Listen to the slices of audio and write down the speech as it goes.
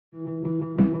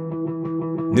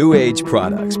New Age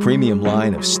Products' premium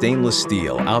line of stainless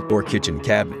steel outdoor kitchen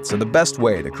cabinets are the best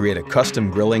way to create a custom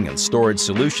grilling and storage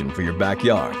solution for your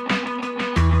backyard.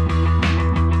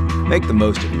 Make the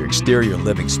most of your exterior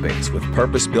living space with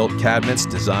purpose-built cabinets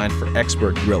designed for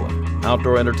expert grilling,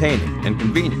 outdoor entertaining, and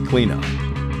convenient cleanup.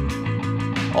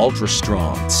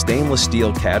 Ultra-strong stainless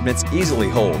steel cabinets easily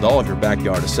hold all of your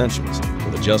backyard essentials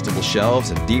with adjustable shelves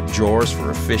and deep drawers for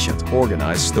efficient,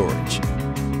 organized storage.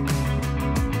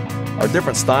 Our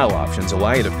different style options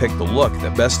allow you to pick the look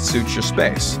that best suits your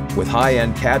space, with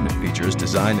high-end cabinet features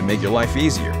designed to make your life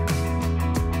easier.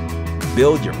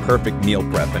 Build your perfect meal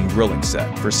prep and grilling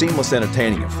set for seamless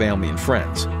entertaining of family and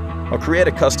friends, or create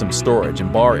a custom storage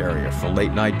and bar area for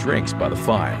late-night drinks by the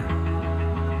fire.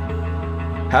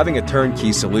 Having a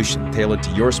turnkey solution tailored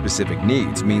to your specific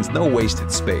needs means no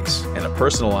wasted space and a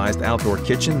personalized outdoor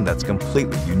kitchen that's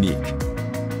completely unique.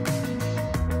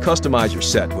 Customize your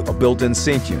set with a built-in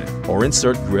sink unit or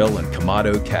insert grill and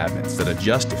Kamado cabinets that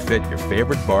adjust to fit your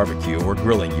favorite barbecue or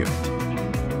grilling unit.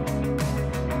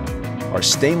 Our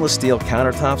stainless steel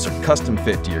countertops are custom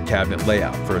fit to your cabinet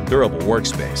layout for a durable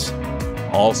workspace.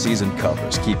 All-season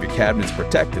covers keep your cabinets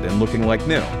protected and looking like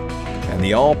new. And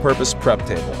the all-purpose prep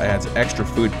table adds extra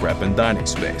food prep and dining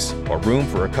space or room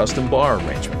for a custom bar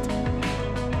arrangement.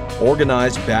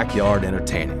 Organized backyard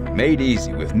entertaining made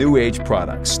easy with New Age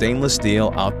Products' stainless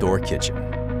steel outdoor kitchen.